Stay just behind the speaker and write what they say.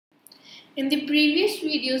In the previous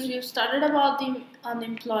videos, we have studied about the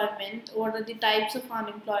unemployment, what are the types of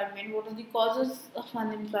unemployment, what are the causes of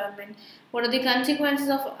unemployment, what are the consequences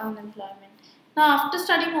of unemployment. Now, after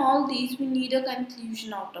studying all these, we need a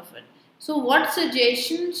conclusion out of it. So, what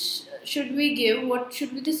suggestions should we give? What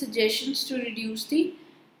should be the suggestions to reduce the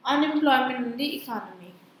unemployment in the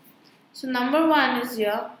economy? So, number one is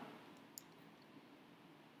here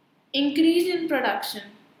increase in production.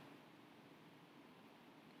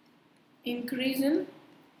 Increase in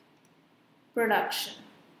production.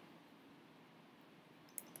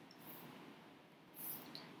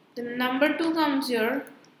 Then number two comes here,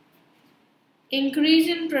 increase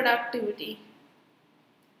in productivity.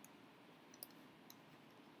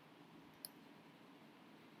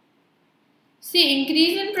 See,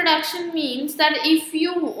 increase in production means that if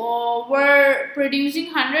you were producing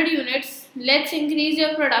 100 units, let's increase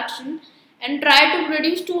your production and try to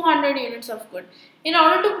produce 200 units of good. In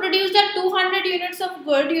order to produce that 200 units of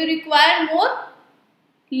good, you require more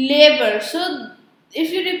labor. So,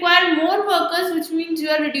 if you require more workers, which means you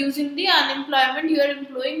are reducing the unemployment, you are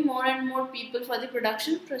employing more and more people for the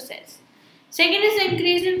production process. Second is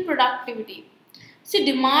increase in productivity. See,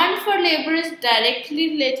 demand for labor is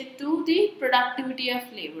directly related to the productivity of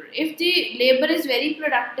labor. If the labor is very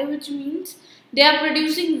productive, which means they are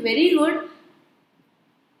producing very good,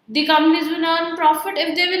 the companies will earn profit.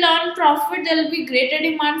 If they will earn profit, there will be greater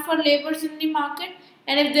demand for laborers in the market.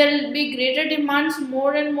 And if there will be greater demands,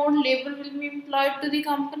 more and more labor will be employed to the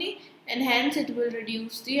company, and hence it will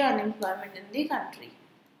reduce the unemployment in the country.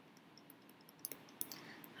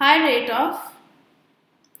 High rate of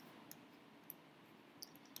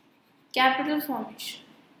capital formation.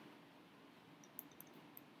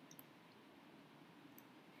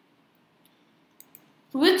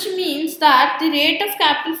 Which means that the rate of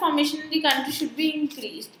capital formation in the country should be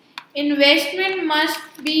increased. Investment must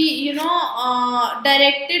be,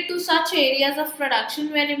 directed to such areas of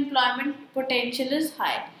production where employment potential is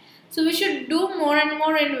high. So we should do more and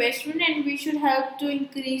more investment, and we should help to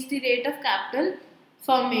increase the rate of capital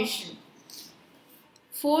formation.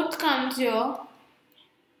 Fourth comes here,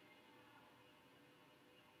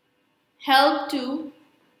 help to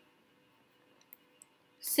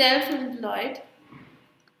self-employed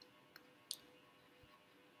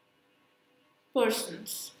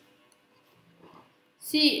persons.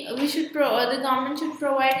 See, the government should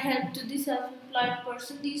provide help to the self-employed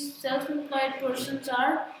person. These self-employed persons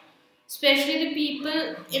are especially the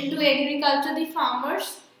people into agriculture, the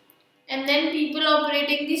farmers, and then people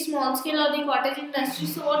operating the small scale or the cottage industry.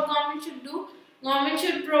 So what government should do? Government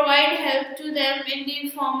should provide help to them in the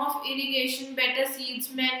form of irrigation, better seeds,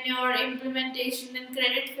 manure, implementation, and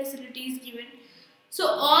credit facilities given. So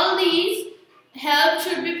all these help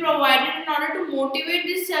should be provided in order to motivate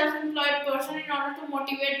this self-employed person, in order to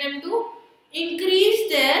motivate them to increase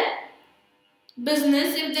their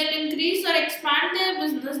business. If they'll increase or expand their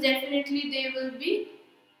business, definitely they will be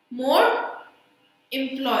more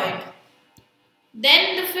employed.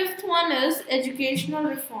 Then the fifth one is educational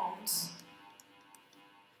reforms.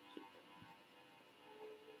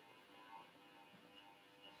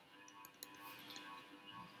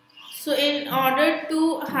 So in order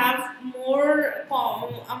to have more,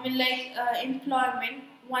 employment,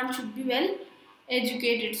 one should be well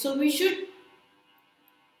educated. So we should,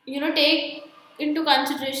 take into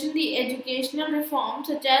consideration the educational reforms,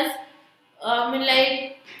 such as,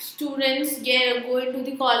 students go into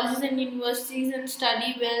the colleges and universities and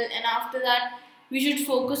study well, and after that we should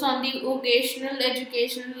focus on the vocational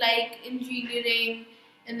education like engineering,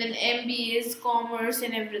 and then MBAs, commerce,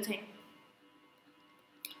 and everything.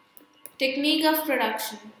 Technique of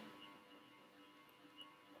production.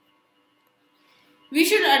 We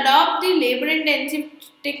should adopt the labor intensive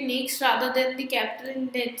techniques rather than the capital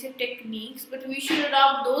intensive techniques, but we should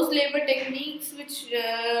adopt those labor techniques which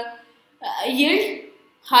yield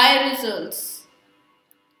high results.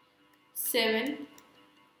 7.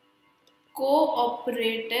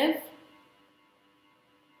 Cooperative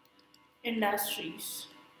industries.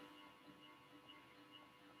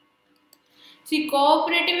 See,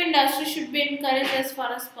 cooperative industry should be encouraged as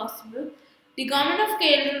far as possible. The government of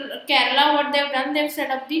Kerala, what they have done, they have set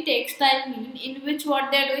up the textile mill, in which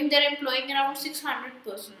what they are doing, they are employing around 600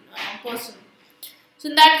 person. So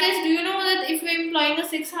in that case, do you know that if you are employing a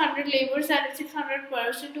 600 laborers at 600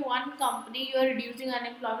 person to one company, you are reducing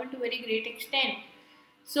unemployment to a very great extent.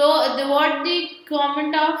 So what the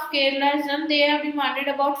government of Kerala has done, they have demanded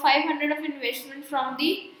about 500 of investment from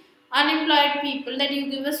the unemployed people, that you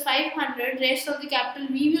give us 500, rest of the capital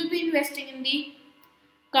we will be investing in the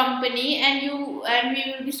company, and we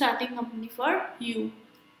will be starting company for you.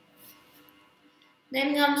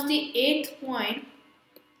 Then comes the eighth point,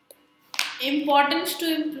 importance to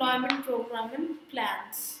employment program and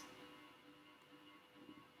plans.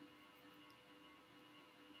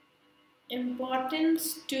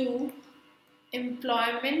 Importance to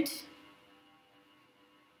employment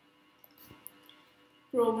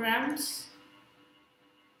programs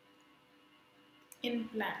in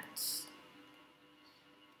plans.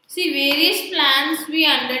 See, various plans we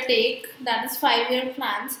undertake, that is 5-year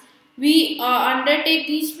plans. We undertake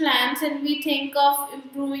these plans and we think of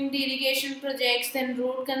improving the irrigation projects, then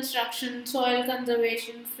road construction, soil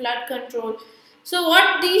conservation, flood control. So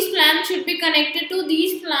what these plans should be connected to,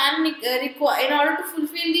 these plans require, in order to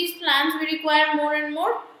fulfill these plans, we require more and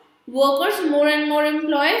more workers, more and more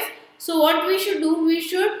employees. So what we should do, we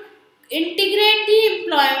should integrate the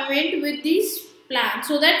employment with these plans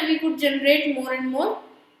so that we could generate more and more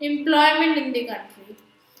employment in the country.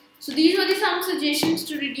 So these were some suggestions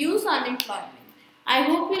to reduce unemployment. I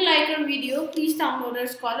hope you like our video. Please download our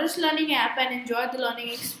Scholars Learning app and enjoy the learning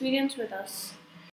experience with us.